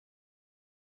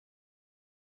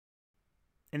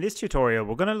In this tutorial,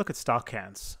 we're going to look at stock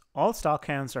counts. All stock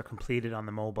counts are completed on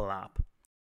the mobile app.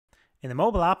 In the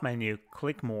mobile app menu,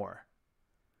 click More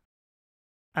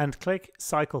and click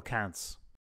Cycle Counts.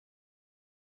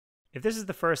 If this is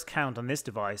the first count on this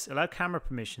device, allow camera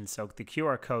permissions so the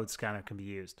QR code scanner can be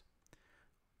used.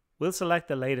 We'll select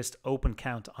the latest open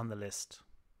count on the list.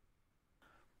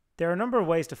 There are a number of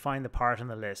ways to find the part on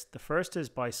the list. The first is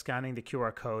by scanning the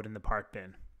QR code in the part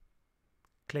bin.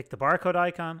 Click the barcode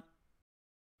icon,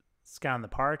 scan the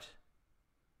part,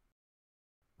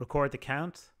 record the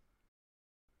count,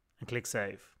 and click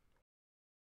Save.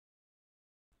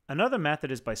 Another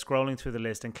method is by scrolling through the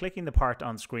list and clicking the part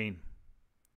on screen.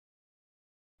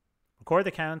 Record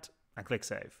the count and click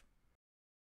Save.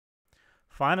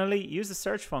 Finally, use the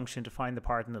search function to find the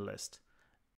part in the list.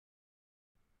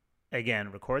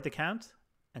 Again, record the count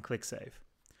and click Save.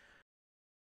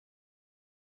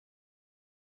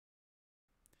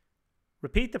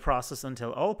 Repeat the process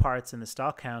until all parts in the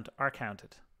stock count are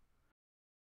counted.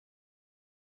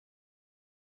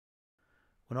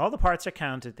 When all the parts are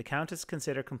counted, the count is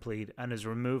considered complete and is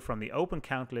removed from the open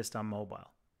count list on mobile.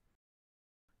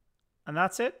 And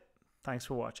that's it. Thanks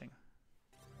for watching.